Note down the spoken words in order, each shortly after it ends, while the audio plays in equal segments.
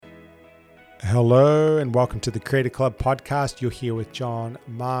Hello and welcome to the Creator Club podcast. You're here with John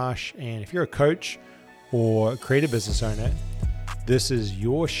Marsh, and if you're a coach or a creative business owner, this is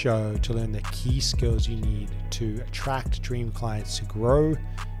your show to learn the key skills you need to attract dream clients to grow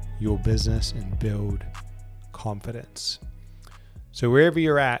your business and build confidence. So wherever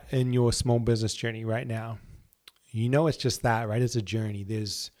you're at in your small business journey right now, you know it's just that, right? It's a journey.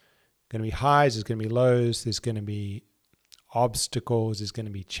 There's going to be highs, there's going to be lows, there's going to be obstacles, there's going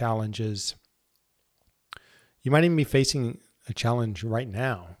to be challenges. You might even be facing a challenge right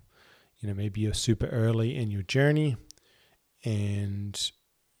now. Maybe you're super early in your journey and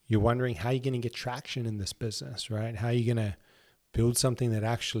you're wondering how you're going to get traction in this business, right? How are you going to build something that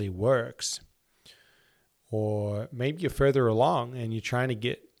actually works? Or maybe you're further along and you're trying to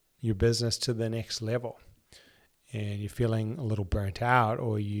get your business to the next level and you're feeling a little burnt out,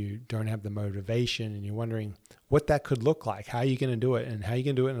 or you don't have the motivation and you're wondering what that could look like. How are you going to do it, and how are you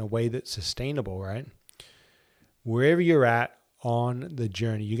going to do it in a way that's sustainable, right? Wherever you're at on the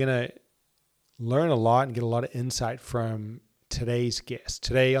journey, you're going to learn a lot and get a lot of insight from today's guest.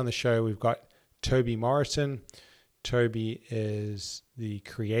 Today on the show, we've got Toby Morrison. Toby is the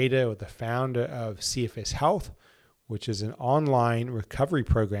creator or the founder of CFS Health, which is an online recovery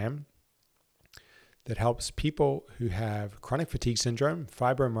program that helps people who have chronic fatigue syndrome,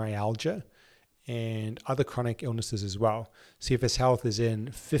 fibromyalgia, and other chronic illnesses as well. CFS Health is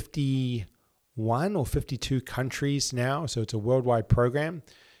in 51 or 52 countries now, so it's a worldwide program,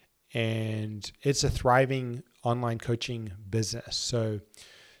 and it's a thriving online coaching business. So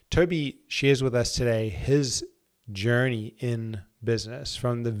Toby shares with us today his journey in business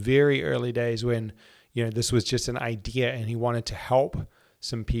from the very early days when this was just an idea and he wanted to help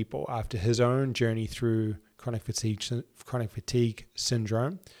some people after his own journey through chronic fatigue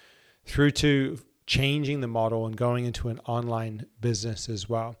syndrome, through to changing the model and going into an online business as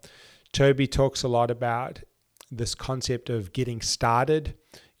well. Toby talks a lot about this concept of getting started,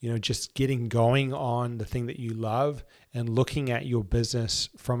 just getting going on the thing that you love and looking at your business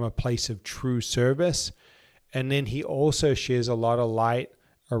from a place of true service. And then he also shares a lot of light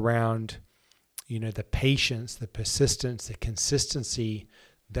around the patience, the persistence, the consistency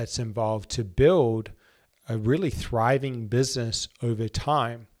that's involved to build a really thriving business over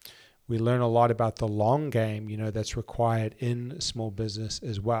time. We learn a lot about the long game, that's required in small business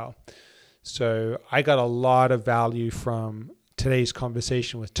as well. So I got a lot of value from today's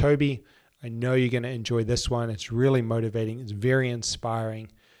conversation with Toby. I know you're going to enjoy this one. It's really motivating. It's very inspiring,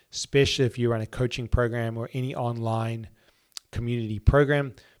 especially if you run a coaching program or any online community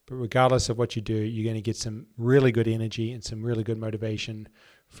program. But regardless of what you do, you're going to get some really good energy and some really good motivation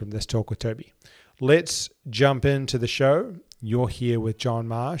from this talk with Toby. Let's jump into the show. You're here with John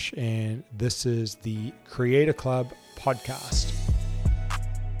Marsh, and this is the Creator Club podcast.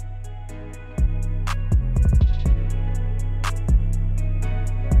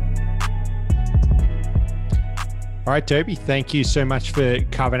 All right, Toby, thank you so much for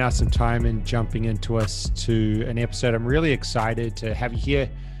carving out some time and jumping into us to an episode. I'm really excited to have you here.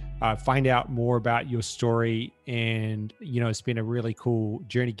 Find out more about your story. And, it's been a really cool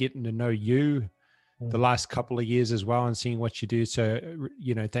journey getting to know you the last couple of years as well and seeing what you do. So,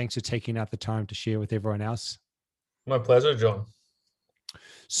 thanks for taking out the time to share with everyone else. My pleasure, John.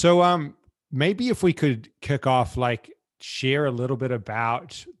 So maybe if we could kick off, share a little bit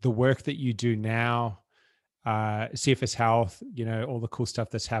about the work that you do now, CFS Health, all the cool stuff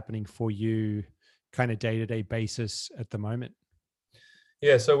that's happening for you kind of day-to-day basis at the moment.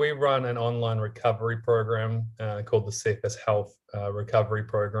 Yeah, so we run an online recovery program called the CFS Health Recovery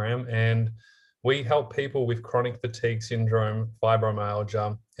Program, and we help people with chronic fatigue syndrome,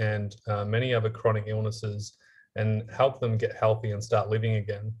 fibromyalgia, and many other chronic illnesses, and help them get healthy and start living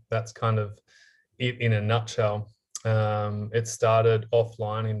again. That's kind of it in a nutshell. It started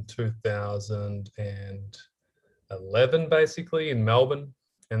offline in 2011, basically, in Melbourne,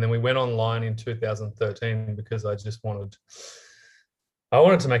 and then we went online in 2013 because I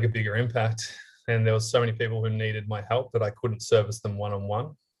wanted to make a bigger impact, and there was so many people who needed my help that I couldn't service them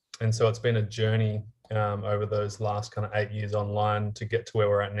one-on-one. And so it's been a journey over those last kind of 8 years online to get to where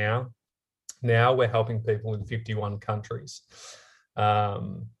we're at now. Now we're helping people in 51 countries.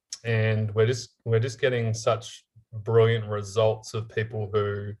 And we're just getting such brilliant results of people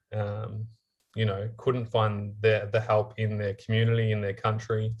who, couldn't find the help in their community, in their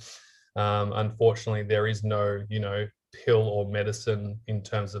country. Unfortunately, there is no, pill or medicine in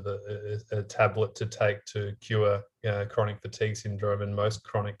terms of a tablet to take to cure chronic fatigue syndrome and most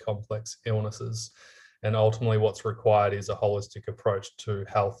chronic complex illnesses. And ultimately what's required is a holistic approach to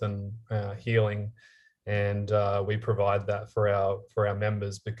health and healing and we provide that for our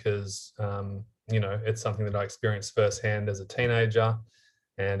members because it's something that I experienced firsthand as a teenager,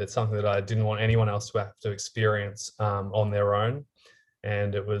 and it's something that I didn't want anyone else to have to experience on their own.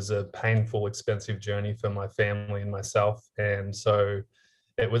 And it was a painful, expensive journey for my family and myself. And so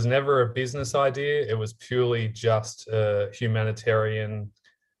it was never a business idea. It was purely just a humanitarian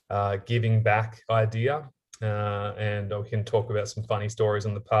giving back idea. And we can talk about some funny stories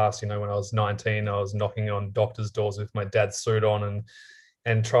in the past. When I was 19, I was knocking on doctors' doors with my dad's suit on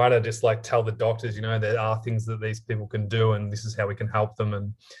and try to just like tell the doctors, there are things that these people can do and this is how we can help them.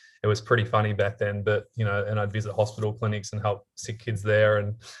 And it was pretty funny back then, but, and I'd visit hospital clinics and help sick kids there.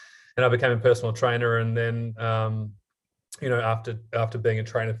 And I became a personal trainer. And then, after being a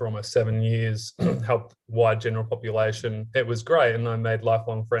trainer for almost 7 years, helped wide general population, it was great. And I made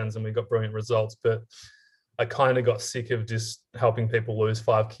lifelong friends and we got brilliant results. But I kind of got sick of just helping people lose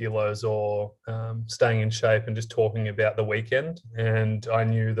 5 kilos or staying in shape and just talking about the weekend. And I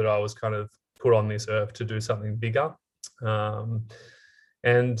knew that I was kind of put on this earth to do something bigger.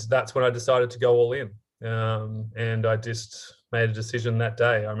 And that's when I decided to go all in. And I just made a decision that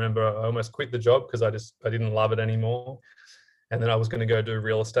day. I remember I almost quit the job because I didn't love it anymore. And then I was going to go do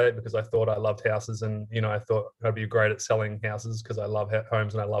real estate because I thought I loved houses. And, I thought I'd be great at selling houses because I love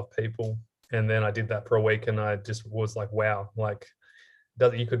homes and I love people. And then I did that for a week and I just was like, wow, like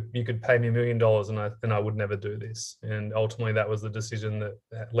you could pay me $1 million and I would never do this. And ultimately that was the decision that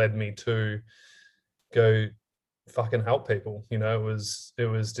led me to go fucking help people. It was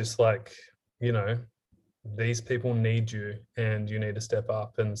just like, these people need you and you need to step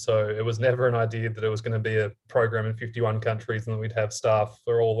up. And so it was never an idea that it was going to be a program in 51 countries and that we'd have staff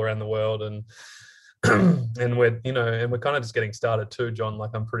for all around the world. And and we're kind of just getting started too, John.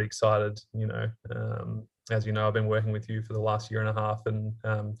 Like I'm pretty excited, as you know, I've been working with you for the last 1.5 years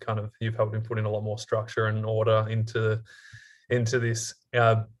and kind of you've helped me put in a lot more structure and order into this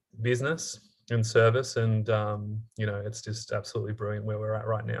business and service. And, it's just absolutely brilliant where we're at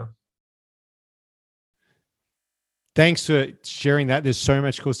right now. Thanks for sharing that. There's so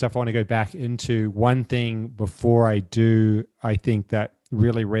much cool stuff I want to go back into. One thing before I do, I think that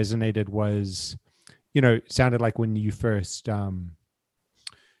really resonated was, it sounded like when you first, went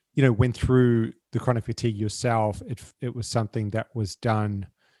through the chronic fatigue yourself, it was something that was done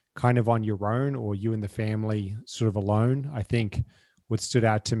kind of on your own or you and the family sort of alone. I think what stood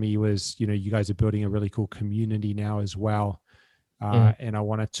out to me was, you guys are building a really cool community now as well. And I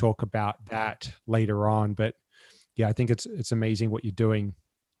want to talk about that later on, but yeah, I think it's amazing what you're doing.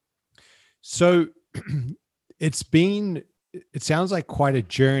 So it sounds like quite a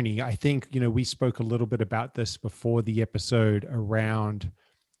journey. I think, we spoke a little bit about this before the episode around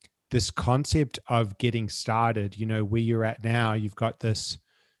this concept of getting started. Where you're at now, you've got this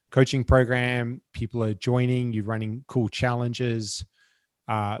coaching program, people are joining, you're running cool challenges,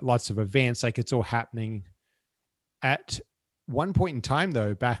 lots of events, like it's all happening. At one point in time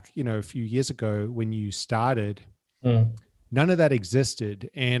though, back, a few years ago when you started, none of that existed.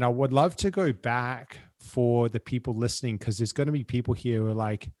 And I would love to go back for the people listening, because there's going to be people here who are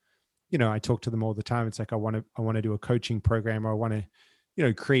like, I talk to them all the time. It's like, I want to do a coaching program, or I want to,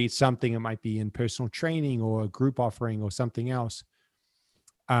 create something. It might be in personal training or a group offering or something else.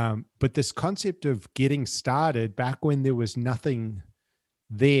 But this concept of getting started back when there was nothing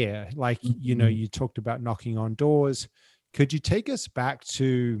there, like, you talked about knocking on doors. Could you take us back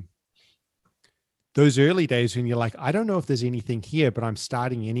to those early days when you're like, I don't know if there's anything here, but I'm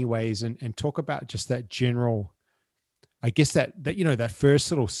starting anyways, and talk about just that general, I guess that that first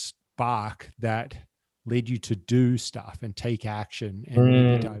little spark that led you to do stuff and take action, and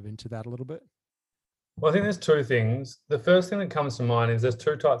maybe dive into that a little bit? Well, I think there's two things. The first thing that comes to mind is there's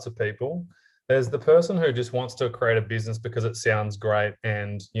two types of people. There's the person who just wants to create a business because it sounds great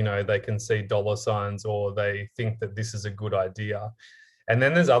and, they can see dollar signs or they think that this is a good idea. And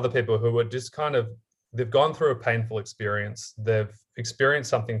then there's other people who are just they've gone through a painful experience. They've experienced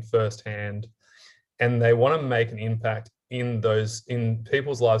something firsthand and they want to make an impact in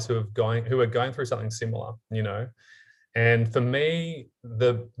people's lives who are going through something similar, And for me,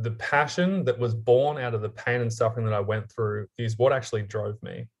 the passion that was born out of the pain and suffering that I went through is what actually drove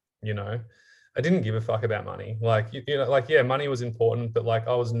me, I didn't give a fuck about money. Yeah, money was important, but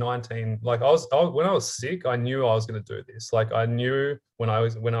I was 19, when I was sick, I knew I was going to do this. I knew when I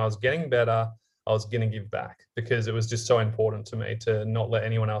was getting better, I was going to give back because it was just so important to me to not let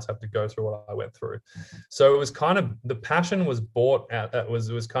anyone else have to go through what I went through. So it was kind of, the passion was bought out. It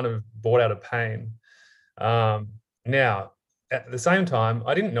was kind of bought out of pain. Now, at the same time,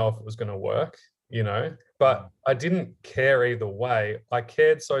 I didn't know if it was going to work, But I didn't care either way. I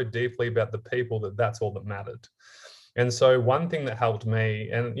cared so deeply about the people that that's all that mattered. And so one thing that helped me,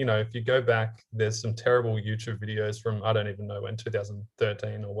 and if you go back, there's some terrible YouTube videos from, I don't even know when,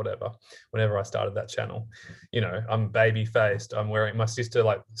 2013 or whatever, whenever I started that channel. I'm baby faced. My sister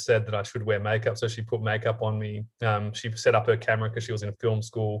said that I should wear makeup. So she put makeup on me. She set up her camera because she was in film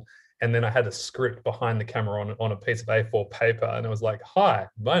school. And then I had a script behind the camera on a piece of A4 paper. And it was like, hi,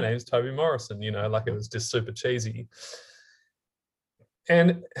 my name's Toby Morrison, it was just super cheesy.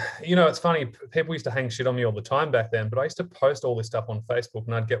 And, it's funny, people used to hang shit on me all the time back then, but I used to post all this stuff on Facebook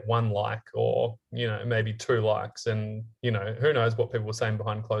and I'd get 1 like or, maybe 2 likes. And, who knows what people were saying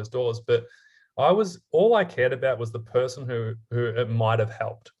behind closed doors. But all I cared about was the person who it might have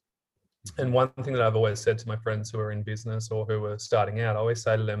helped. And one thing that I've always said to my friends who are in business or who are starting out, I always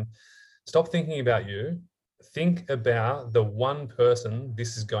say to them, stop thinking about you. Think about the one person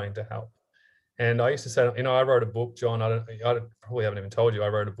this is going to help. And I used to say, I wrote a book, John. I probably haven't even told you. I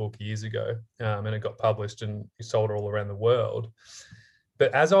wrote a book years ago, and it got published and sold all around the world.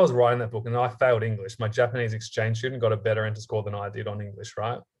 But as I was writing that book, and I failed English, my Japanese exchange student got a better enter score than I did on English,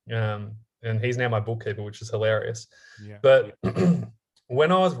 right? And he's now my bookkeeper, which is hilarious. Yeah. But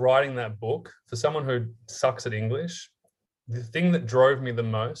when I was writing that book, for someone who sucks at English, the thing that drove me the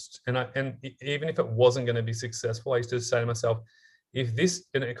most, and even if it wasn't going to be successful, I used to say to myself,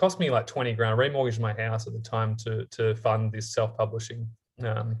 and it cost me like 20 grand, I remortgaged my house at the time to fund this self-publishing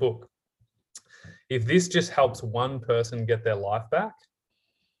book. If this just helps one person get their life back,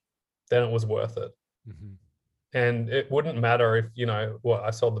 then it was worth it. Mm-hmm. And it wouldn't matter if,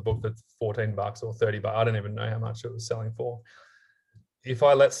 I sold the book for $14 or $30. I don't even know how much it was selling for. If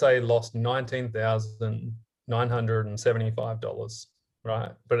I, let's say, lost $19,975,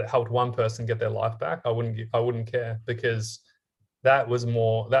 right? But it helped one person get their life back, I wouldn't care, because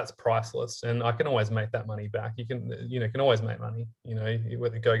that's priceless. And I can always make that money back. You can always make money,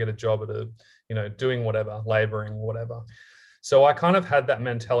 whether go get a job at doing whatever, laboring, whatever. So I kind of had that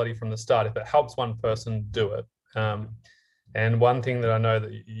mentality from the start. If it helps one person, do it. And one thing that I know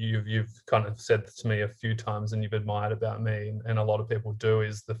that you've kind of said to me a few times and you've admired about me, and a lot of people do,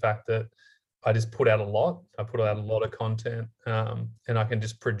 is the fact that I just put out a lot. I put out a lot of content, and I can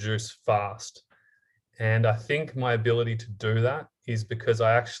just produce fast. And I think my ability to do that is because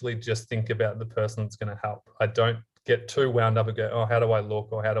I actually just think about the person that's going to help. I don't get too wound up and go, oh, how do I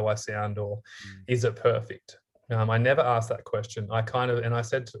look, or how do I sound, or is it perfect? I never asked that question. And I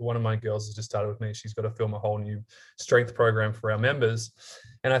said to one of my girls who just started with me, she's got to film a whole new strength program for our members.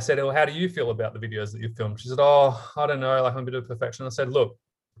 And I said, well, how do you feel about the videos that you filmed? She said, oh, I don't know, I'm a bit of perfection. I said, look,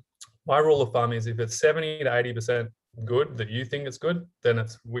 my rule of thumb is if it's 70 to 80% good, that you think it's good, then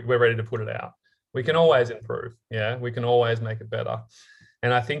we're ready to put it out. We can always improve. Yeah, we can always make it better.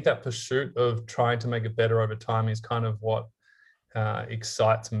 And I think that pursuit of trying to make it better over time is kind of what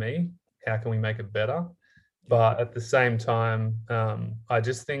excites me. How can we make it better? But at the same time, I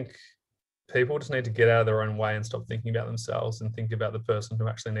just think people just need to get out of their own way and stop thinking about themselves and think about the person who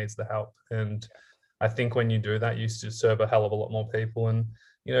actually needs the help. And I think when you do that, you just serve a hell of a lot more people. And,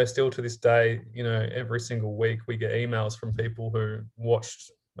 still to this day, every single week we get emails from people who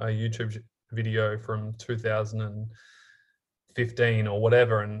watched a YouTube video from 2015 or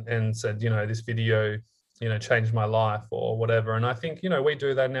whatever and said, this video changed my life or whatever. And I think, we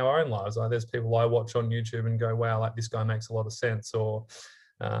do that in our own lives. Like, there's people I watch on YouTube and go, wow, like this guy makes a lot of sense, or,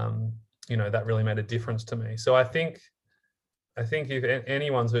 that really made a difference to me. So I think if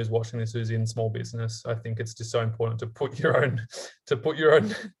anyone who's watching this who's in small business, I think it's just so important to put your own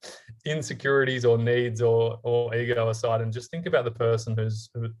insecurities or needs or ego aside and just think about the person who's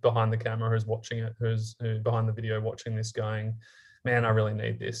behind the camera, who's watching it, who's behind the video watching this, going, man, I really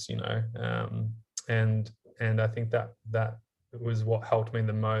need this, and I think that was what helped me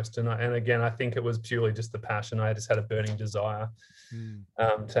the most. And again, I think it was purely just the passion. I just had a burning desire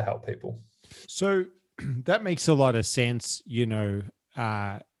to help people. So that makes a lot of sense,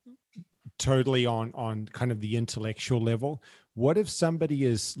 totally on kind of the intellectual level. What if somebody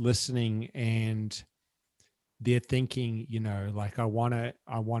is listening and they're thinking, like, I want to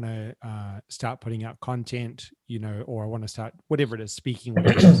start putting out content, or I want to start whatever it is, speaking,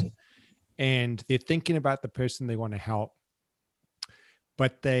 whatever it is, and they're thinking about the person they want to help,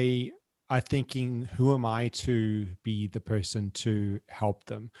 but they are thinking, who am I to be the person to help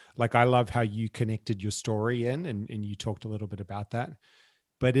them? Like, I love how you connected your story and you talked a little bit about that.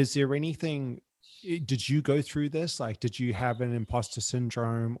 But is there anything, did you go through this? Like, did you have an imposter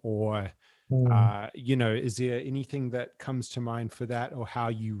syndrome, or, is there anything that comes to mind for that, or how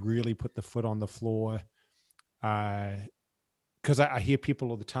you really put the foot on the floor? Because I hear people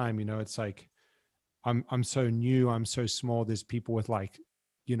all the time, it's like, I'm so new, I'm so small. There's people with like,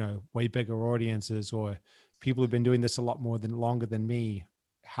 way bigger audiences, or people who've been doing this a lot longer than me.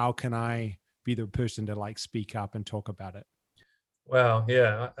 How can I be the person to like speak up and talk about it? Wow,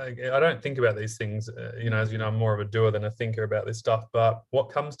 yeah, I don't think about these things. As you know, I'm more of a doer than a thinker about this stuff. But what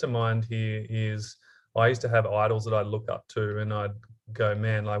comes to mind here is I used to have idols that I'd look up to, and I'd go,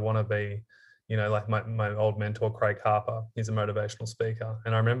 man, I want to be, like my old mentor, Craig Harper. He's a motivational speaker.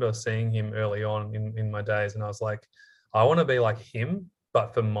 And I remember seeing him early on in my days, and I was like, I want to be like him,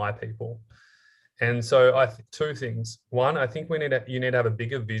 but for my people. And so two things. One, I think you need to have a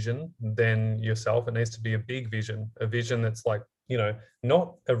bigger vision than yourself. It needs to be a big vision, a vision that's like,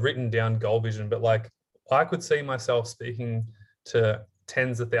 not a written down goal vision, but like I could see myself speaking to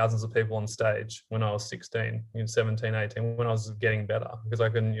tens of thousands of people on stage when I was 16, 17, 18, when I was getting better, because I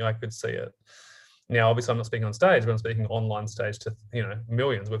could see it. Now, obviously I'm not speaking on stage, but I'm speaking online stage to,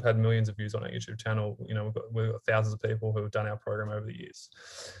 millions. We've had millions of views on our YouTube channel. We've got thousands of people who have done our program over the years.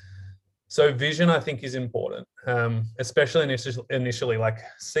 So vision, I think, is important, especially initially, like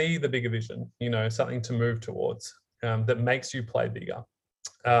see the bigger vision, something to move towards that makes you play bigger.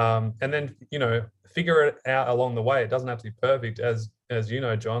 And then, figure it out along the way. It doesn't have to be perfect, as you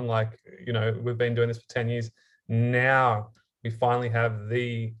know, John, like, we've been doing this for 10 years. Now we finally have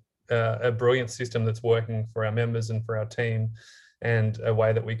a brilliant system that's working for our members and for our team, and a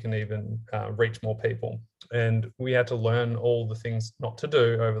way that we can even reach more people. And we had to learn all the things not to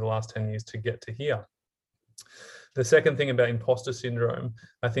do over the last 10 years to get to here. The second thing about imposter syndrome,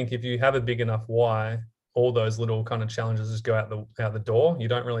 I think if you have a big enough why, all those little kind of challenges just go out the door. You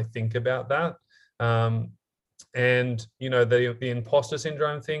don't really think about that. And the imposter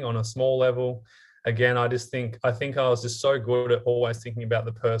syndrome thing on a small level, again, I think I was just so good at always thinking about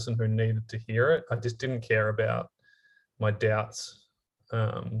the person who needed to hear it. I just didn't care about my doubts,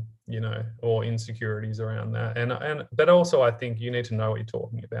 or insecurities around that. But also I think you need to know what you're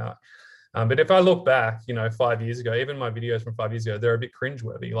talking about. But if I look back, 5 years ago, even my videos from 5 years ago, they're a bit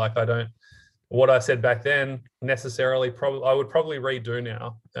cringeworthy. Like what I said back then necessarily I would probably redo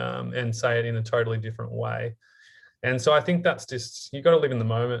now, and say it in a totally different way. And so I think that's just, you got to live in the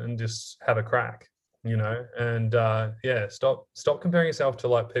moment and just have a crack, and stop comparing yourself to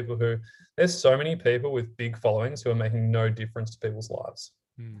like people who, there's so many people with big followings who are making no difference to people's lives.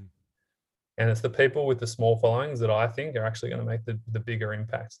 And it's the people with the small followings that I think are actually going to make the bigger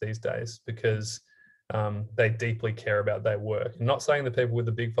impacts these days, because they deeply care about their work. I'm not saying the people with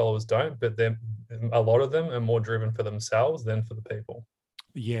the big followers don't, but a lot of them are more driven for themselves than for the people.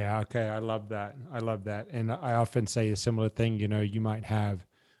 Yeah. Okay. I love that. And I often say a similar thing. You might have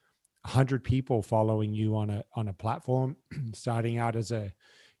 100 people following you on a platform, starting out as a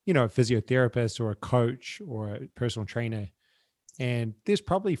physiotherapist or a coach or a personal trainer. And there's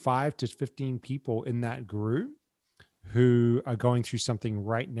probably 5 to 15 people in that group who are going through something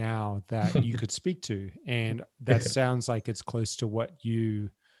right now that you could speak to. And that sounds like it's close to what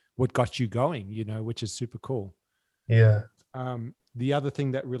got you going, which is super cool. Yeah. The other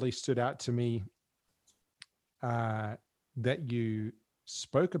thing that really stood out to me that you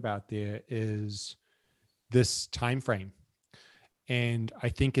spoke about there is this time frame. And I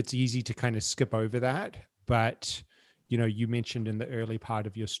think it's easy to kind of skip over that. But, you mentioned in the early part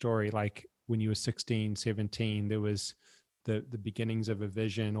of your story, like when you were 16, 17, there was the beginnings of a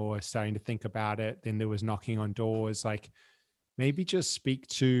vision or starting to think about it. Then there was knocking on doors. Like maybe just speak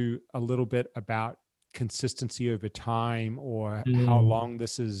to a little bit about consistency over time, or how long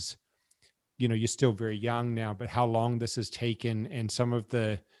this is, you're still very young now, but how long this has taken, and some of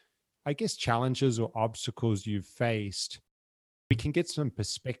the, I guess, challenges or obstacles you've faced. We can get some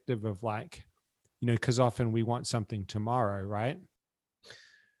perspective of like, because often we want something tomorrow, right?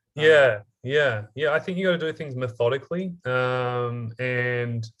 Yeah. I think you got to do things methodically,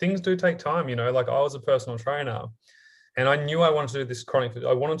 and things do take time. Like I was a personal trainer, and I knew I wanted to do this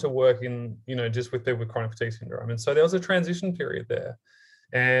I wanted to work in, just with people with chronic fatigue syndrome. And so there was a transition period there.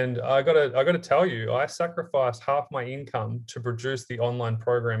 And I got to tell you, I sacrificed half my income to produce the online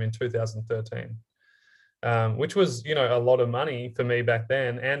program in 2013. Which was, a lot of money for me back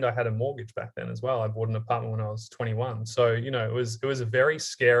then. And I had a mortgage back then as well. I bought an apartment when I was 21. So, it was very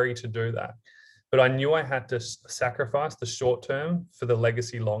scary to do that. But I knew I had to sacrifice the short term for the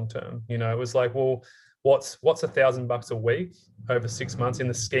legacy long term. It was like, well, what's $1,000 a week over 6 months in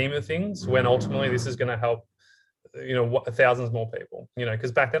the scheme of things, when ultimately this is going to help, thousands more people,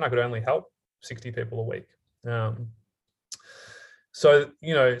 because back then I could only help 60 people a week. So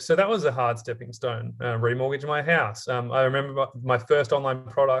that was a hard stepping stone, remortgaging my house. I remember my first online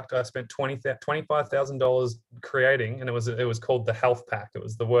product, I spent $25,000 creating, and it was called the Health Pack. It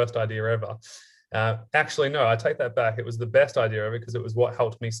was the worst idea ever. Actually, no, I take that back. It was the best idea ever because it was what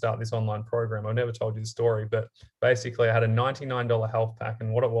helped me start this online program. I've never told you the story, but basically I had a $99 health pack,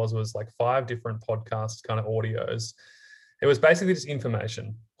 and what it was like 5 different podcast kind of audios. It was basically just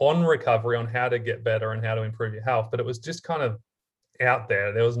information on recovery, on how to get better and how to improve your health, but it was just kind of out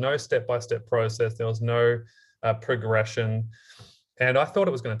there. There was no step-by-step process. There was no progression. And I thought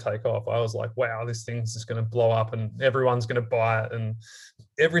it was going to take off. I was like, wow, this thing's just going to blow up and everyone's going to buy it. And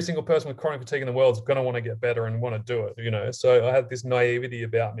every single person with chronic fatigue in the world is going to want to get better and want to do it, you know? So I had this naivety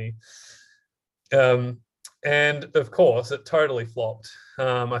about me. And of course, it totally flopped.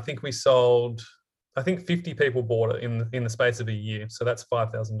 I think 50 people bought it in the space of a year. So that's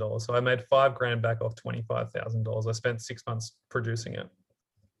 $5,000. So I made $5,000 back off $25,000. I spent 6 months producing it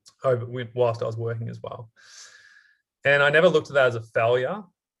whilst I was working as well. And I never looked at that as a failure.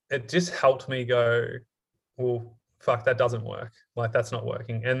 It just helped me go, well, fuck, that doesn't work. Like, that's not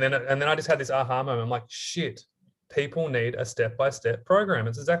working. And then I just had this aha moment. I'm like, shit, people need a step-by-step program.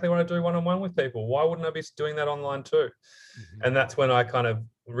 It's exactly what I do one-on-one with people. Why wouldn't I be doing that online too? Mm-hmm. And that's when I kind of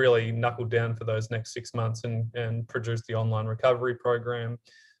really knuckled down for those next 6 months and produced the online recovery program.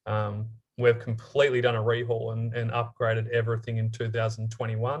 We've completely done a rehaul and upgraded everything in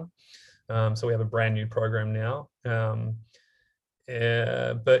 2021. So we have a brand new program now.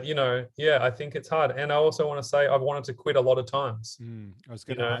 But, you know, yeah, I think it's hard. And I also want to say I've wanted to quit a lot of times. I was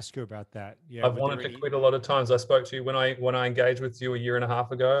going to ask you about that. Yeah, I've wanted to quit a lot of times. I spoke to you when I engaged with you a year and a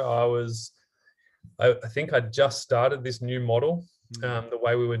half ago. I think I just started this new model, the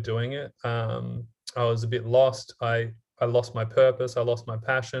way we were doing it. I was a bit lost. I lost my purpose. I lost my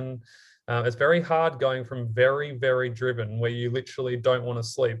passion. It's very hard going from very, very driven, where you literally don't want to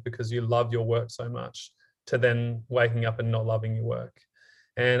sleep because you love your work so much, to then waking up and not loving your work.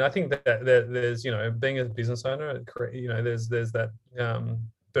 And I think that there's, you know, being a business owner, you know, there's that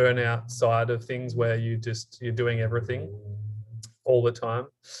burnout side of things where you're doing everything all the time.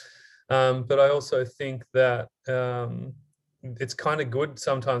 But I also think that it's kind of good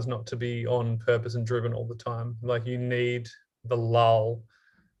sometimes not to be on purpose and driven all the time. Like, you need the lull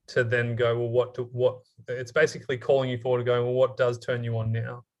to then go, well, what it's basically calling you forward to go, well, what does turn you on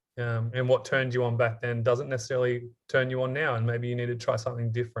now? And what turned you on back then doesn't necessarily turn you on now. And maybe you need to try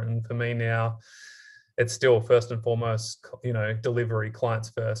something different. And for me now, it's still first and foremost, you know, delivery,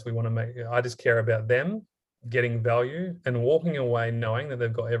 clients first. I just care about them getting value and walking away knowing that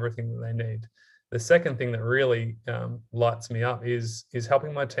they've got everything that they need. The second thing that really lights me up is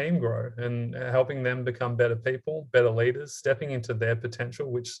helping my team grow and helping them become better people, better leaders, stepping into their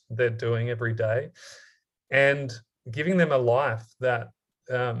potential, which they're doing every day, and giving them a life that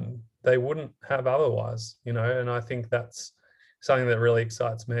they wouldn't have otherwise, you know. And I think that's something that really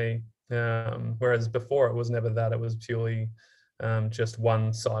excites me. Whereas before it was never that. It was purely just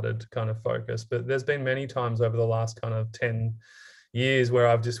one-sided kind of focus. But there's been many times over the last kind of 10 years where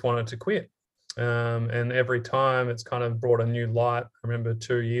I've just wanted to quit. And every time it's kind of brought a new light. I remember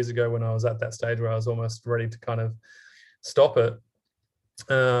 2 years ago when I was at that stage where I was almost ready to kind of stop it.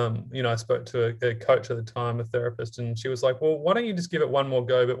 You know, I spoke to a coach at the time, a therapist, and she was like, well, why don't you just give it one more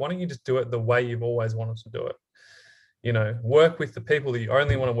go, but why don't you just do it the way you've always wanted to do it? You know, work with the people that you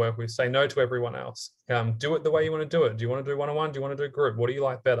only want to work with, say no to everyone else. Do it the way you want to do it. Do you want to do one-on-one? Do you want to do group? What do you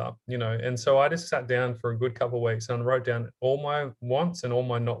like better? You know, and so I just sat down for a good couple of weeks and wrote down all my wants and all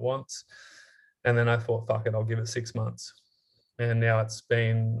my not wants. And then I thought, fuck it, I'll give it 6 months. And now it's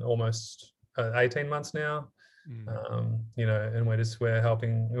been almost 18 months now. You know, and we're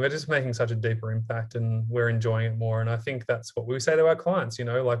just making such a deeper impact, and we're enjoying it more. And I think that's what we say to our clients, you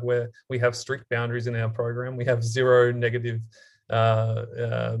know, like we have strict boundaries in our program. We have zero negative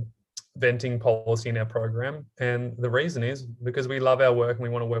venting policy in our program. And the reason is because we love our work and we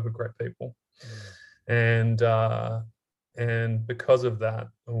want to work with great people. And because of that,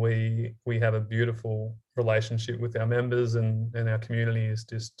 we have a beautiful relationship with our members, and our community is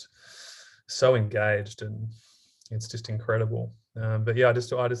just so engaged, and it's just incredible. But yeah,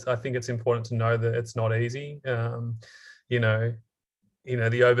 I think it's important to know that it's not easy. You know,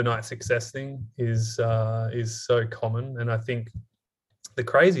 the overnight success thing is so common, and I think the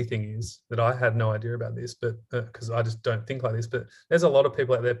crazy thing is that I had no idea about this, but because I just don't think like this. But there's a lot of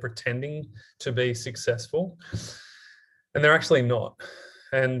people out there pretending to be successful, and they're actually not.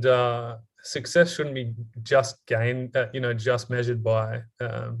 And success shouldn't be just gained, just measured by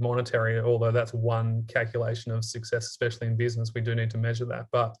monetary, although that's one calculation of success, especially in business. We do need to measure that.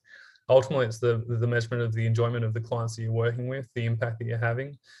 But ultimately, it's the measurement of the enjoyment of the clients that you're working with, the impact that you're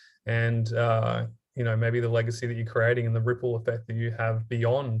having, and maybe the legacy that you're creating and the ripple effect that you have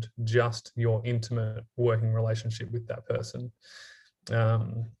beyond just your intimate working relationship with that person.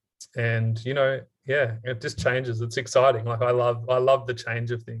 And yeah, it just changes. It's exciting. Like I love the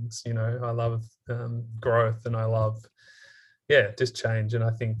change of things. I love growth, and I love just change. And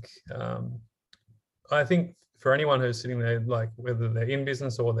I think for anyone who's sitting there, like whether they're in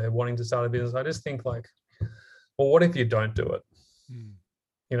business or they're wanting to start a business, I just think like, well, what if you don't do it?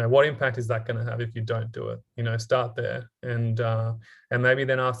 What impact is that going to have if you don't do it? Start there, and maybe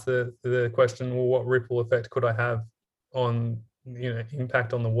then ask the question, well, what ripple effect could I have on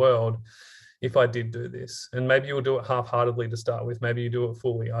impact on the world if I did do this? And maybe you'll do it half-heartedly to start with. Maybe you do it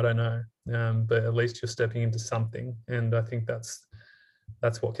fully. I don't know, but at least you're stepping into something. And I think that's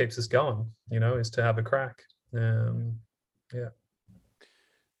what keeps us going. Is to have a crack.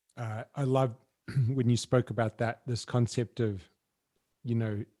 I love when you spoke about this concept of,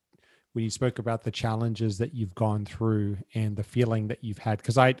 when you spoke about the challenges that you've gone through and the feeling that you've had,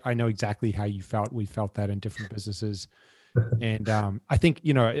 because I know exactly how you felt. We felt that in different businesses. And I think,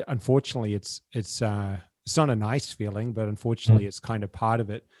 unfortunately it's not a nice feeling, but unfortunately it's kind of part of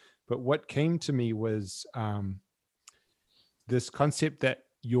it. But what came to me was this concept that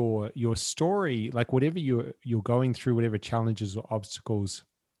your story, like whatever you're going through, whatever challenges or obstacles,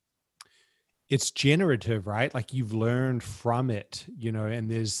 it's generative, right? Like you've learned from it,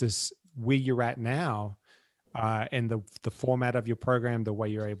 and there's this where you're at now, and the format of your program, the way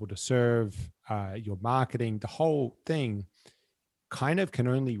you're able to serve, your marketing, the whole thing kind of can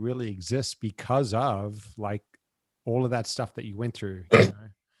only really exist because of like all of that stuff that you went through.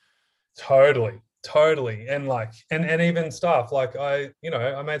 Totally. And like, and even stuff like I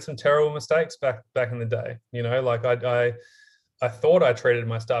made some terrible mistakes back in the day, like I thought I treated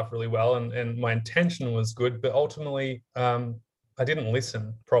my staff really well, and my intention was good, but ultimately I didn't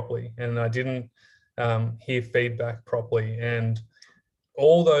listen properly, and I didn't hear feedback properly, and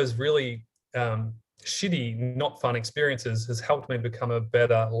all those really shitty, not fun experiences has helped me become a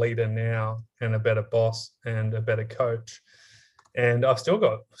better leader now, and a better boss, and a better coach. And I've still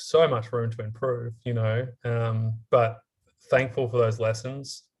got so much room to improve, but thankful for those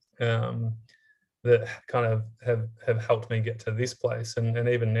lessons that kind of have helped me get to this place. And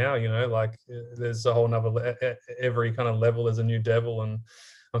even now, like there's a whole nother, every kind of level there's a new devil, and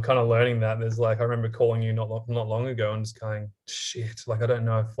I'm kind of learning that. There's like, I remember calling you not long ago and just going, shit, like I don't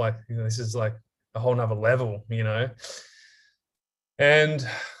know if like, this is like a whole nother level, and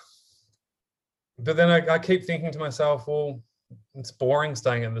but then I keep thinking to myself, well, it's boring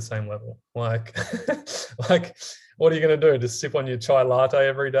staying at the same level. Like like what are you going to do, just sip on your chai latte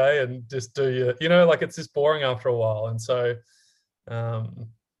every day and just do your like it's just boring after a while. And so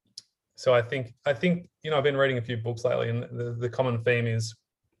I think I've been reading a few books lately, and the common theme is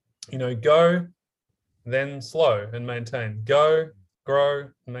go, then slow and maintain, go, grow,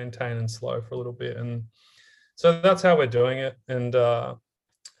 maintain, and slow for a little bit. And so that's how we're doing it. And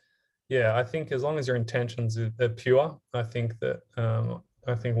I think as long as your intentions are pure, I think that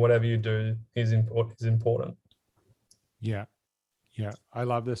whatever you do is important. Yeah. I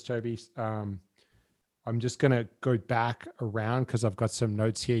love this, Toby. I'm just going to go back around because I've got some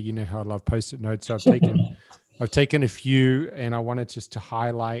notes here. You know how I love Post-it notes. So I've taken a few, and I wanted just to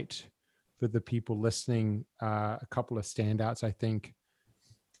highlight for the people listening a couple of standouts, I think.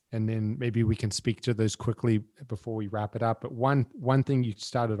 And then maybe we can speak to those quickly before we wrap it up. But one thing you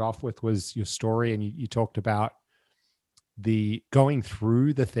started off with was your story, and you talked about the going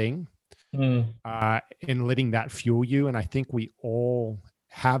through the thing and letting that fuel you. And I think we all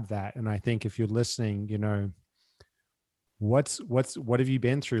have that. And I think if you're listening, what have you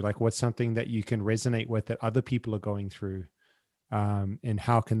been through? Like, what's something that you can resonate with that other people are going through? And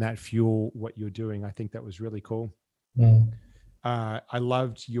how can that fuel what you're doing? I think that was really cool. I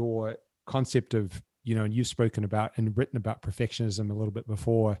loved your concept of, and you've spoken about and written about perfectionism a little bit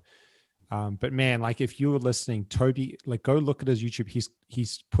before. But man, like if you were listening, Toby, like go look at his YouTube.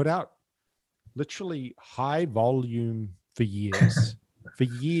 He's put out literally high volume for years,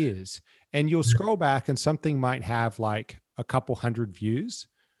 and you'll scroll back and something might have like a couple hundred views.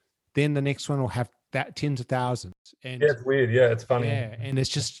 Then the next one will have that tens of thousands. And it's weird. Yeah, it's funny. Yeah, and it's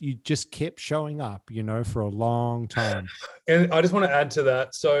just, you just kept showing up, for a long time. And I just want to add to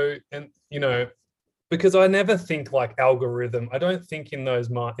that. So, and because I never think like algorithm. I don't think in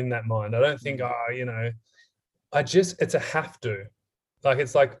that mind. I don't think, it's a have to. Like,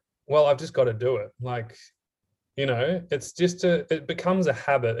 it's like, well, I've just got to do it. Like, it's just it becomes a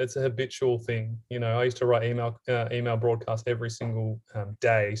habit. It's a habitual thing. I used to write email broadcasts every single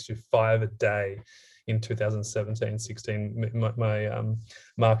day. I used to do 5 a day in 2017, 16. My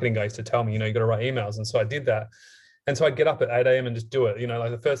marketing guy used to tell me, you got to write emails. And so I did that. And so I'd get up at 8 a.m. and just do it.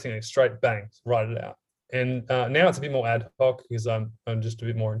 Like the first thing, straight bang, write it out. now it's a bit more ad hoc because I'm just a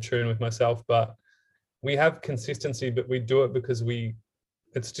bit more in tune with myself. But we have consistency, but we do it because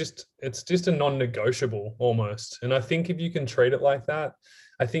it's just a non-negotiable almost. And I think if you can treat it like that,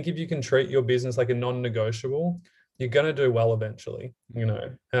 I think if you can treat your business like a non-negotiable, you're going to do well eventually, you know.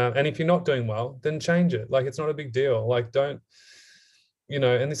 And if you're not doing well, then change it. Like, it's not a big deal. Like, don't, you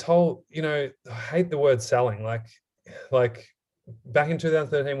know, and this whole, you know, I hate the word selling. Like back in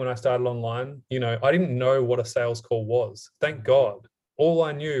 2013, when I started online, you know, I didn't know what a sales call was. Thank God. All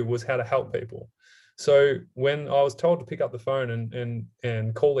I knew was how to help people. So when I was told to pick up the phone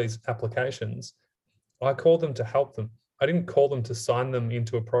and call these applications, I called them to help them. I didn't call them to sign them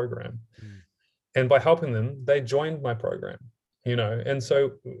into a program. And by helping them, they joined my program, you know. And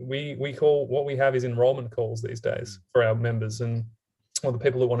so we call, what we have is enrollment calls these days for our members and or the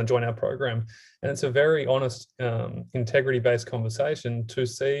people that want to join our program. And it's a very honest, integrity-based conversation to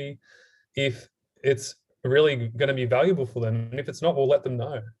see if it's really going to be valuable for them. And if it's not, we'll let them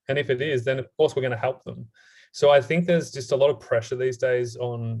know. And if it is, then of course we're going to help them. So I think there's just a lot of pressure these days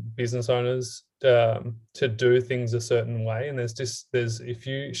on business owners to do things a certain way. And there's a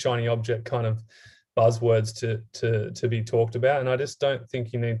few shiny object kind of buzzwords to be talked about. And I just don't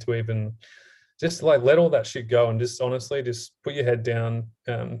think you need to even just like let all that shit go and just honestly just put your head down,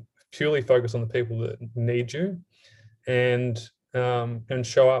 purely focus on the people that need you and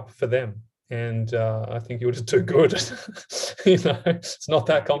show up for them. And I think you'll just do good. You know, it's not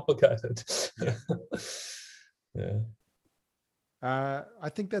that complicated. Yeah. I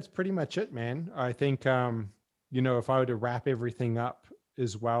think that's pretty much it, man. I think, you know, if I were to wrap everything up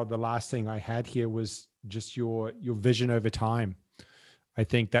as well, the last thing I had here was just your vision over time. I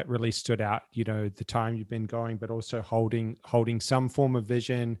think that really stood out, you know, the time you've been going, but also holding some form of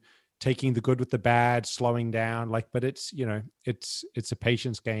vision, taking the good with the bad, slowing down, like, but it's, you know, it's a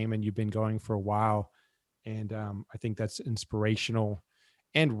patience game and you've been going for a while. And I think that's inspirational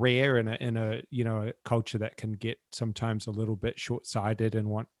and rare in a, you know, a culture that can get sometimes a little bit short-sighted and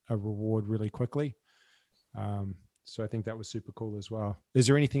want a reward really quickly. So I think that was super cool as well. Is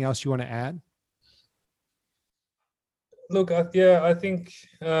there anything else you want to add? Look, I think,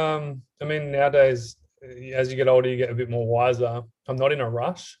 I mean, nowadays, as you get older, you get a bit more wiser. I'm not in a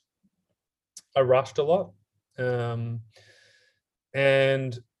rush. I rushed a lot. And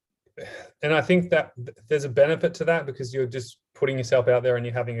I think that there's a benefit to that because you're just putting yourself out there and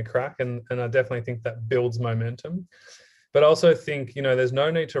you're having a crack. And I definitely think that builds momentum. But I also think, you know, there's no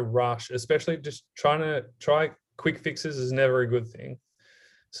need to rush, especially just try quick fixes is never a good thing.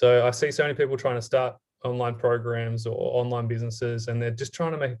 So I see so many people trying to start online programs or online businesses and they're just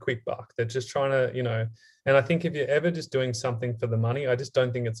trying to make a quick buck. They're just trying to, you know, and I think if you're ever just doing something for the money, I just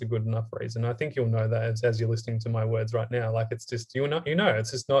don't think it's a good enough reason. I think you'll know that as you're listening to my words right now. Like, it's just, you know,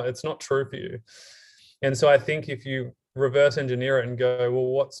 it's not true for you. And so I think if you reverse engineer it and go, well,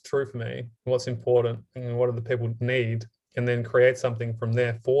 what's true for me? What's important? And what do the people need? And then create something from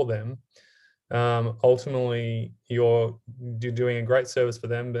there for them. Ultimately, you're doing a great service for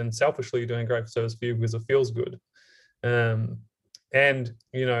them, and selfishly, you're doing a great service for you because it feels good. And,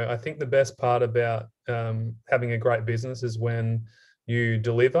 you know, I think the best part about having a great business is when you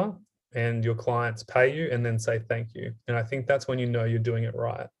deliver and your clients pay you and then say thank you. And I think that's when you know you're doing it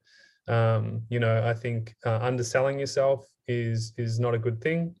right. You know, I think underselling yourself is not a good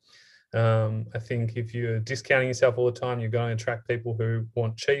thing. I think if you're discounting yourself all the time, you're going to attract people who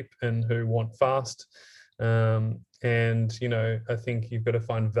want cheap and who want fast. And, you know, I think you've got to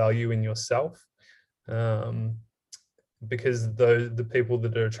find value in yourself, because the people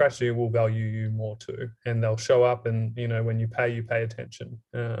that are attracted to you will value you more too. And they'll show up and, you know, when you pay attention.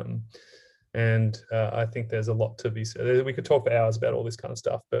 And I think there's a lot to be said. We could talk for hours about all this kind of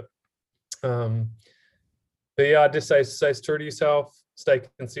stuff, but yeah, just stay true to yourself, stay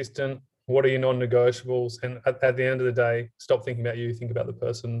consistent. What are your non-negotiables? And at the end of the day, stop thinking about you, think about the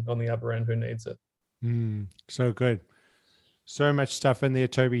person on the other end who needs it. So good. So much stuff in there,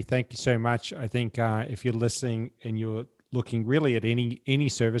 Toby. Thank you so much. I think if you're listening and you're looking really at any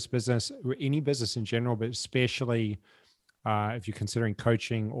service business, or any business in general, but especially if you're considering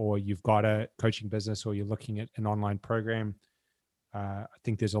coaching or you've got a coaching business or you're looking at an online program, I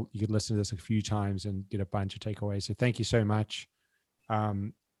think you could listen to this a few times and get a bunch of takeaways. So thank you so much.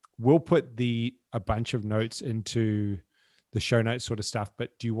 We'll put a bunch of notes into the show notes sort of stuff, but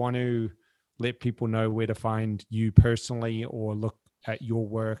do you want to let people know where to find you personally or look at your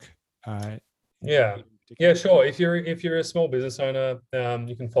work? Yeah. Yeah, sure. If you're a small business owner,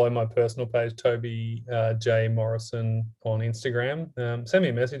 you can follow my personal page, Toby J Morrison, on Instagram. Send me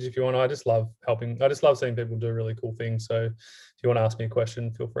a message if you want. I just love helping. I just love seeing people do really cool things. So if you want to ask me a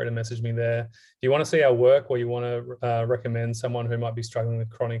question, feel free to message me there. If you want to see our work, or you want to recommend someone who might be struggling with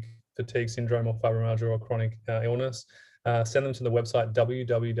chronic fatigue syndrome or fibromyalgia or chronic illness, send them to the website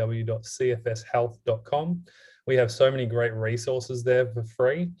www.cfshealth.com. We have so many great resources there for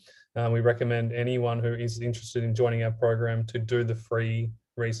free. We recommend anyone who is interested in joining our program to do the free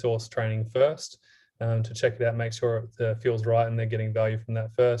resource training first, to check it out, make sure it feels right and they're getting value from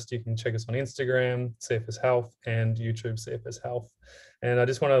that first. You can check us on Instagram, CFS Health, and YouTube, CFS Health. And I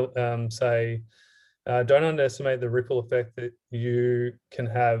just want to say, don't underestimate the ripple effect that you can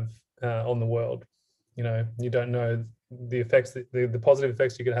have on the world. You don't know the effects, the positive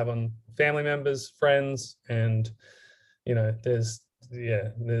effects you can have on family members, friends, and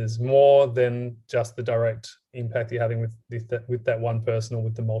there's more than just the direct impact you're having with that one person or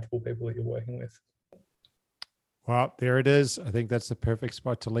with the multiple people that you're working with. Well, there it is. I think that's the perfect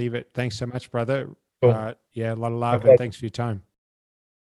spot to leave it. Thanks so much, brother. Cool. Yeah, a lot of love, and thanks for your time.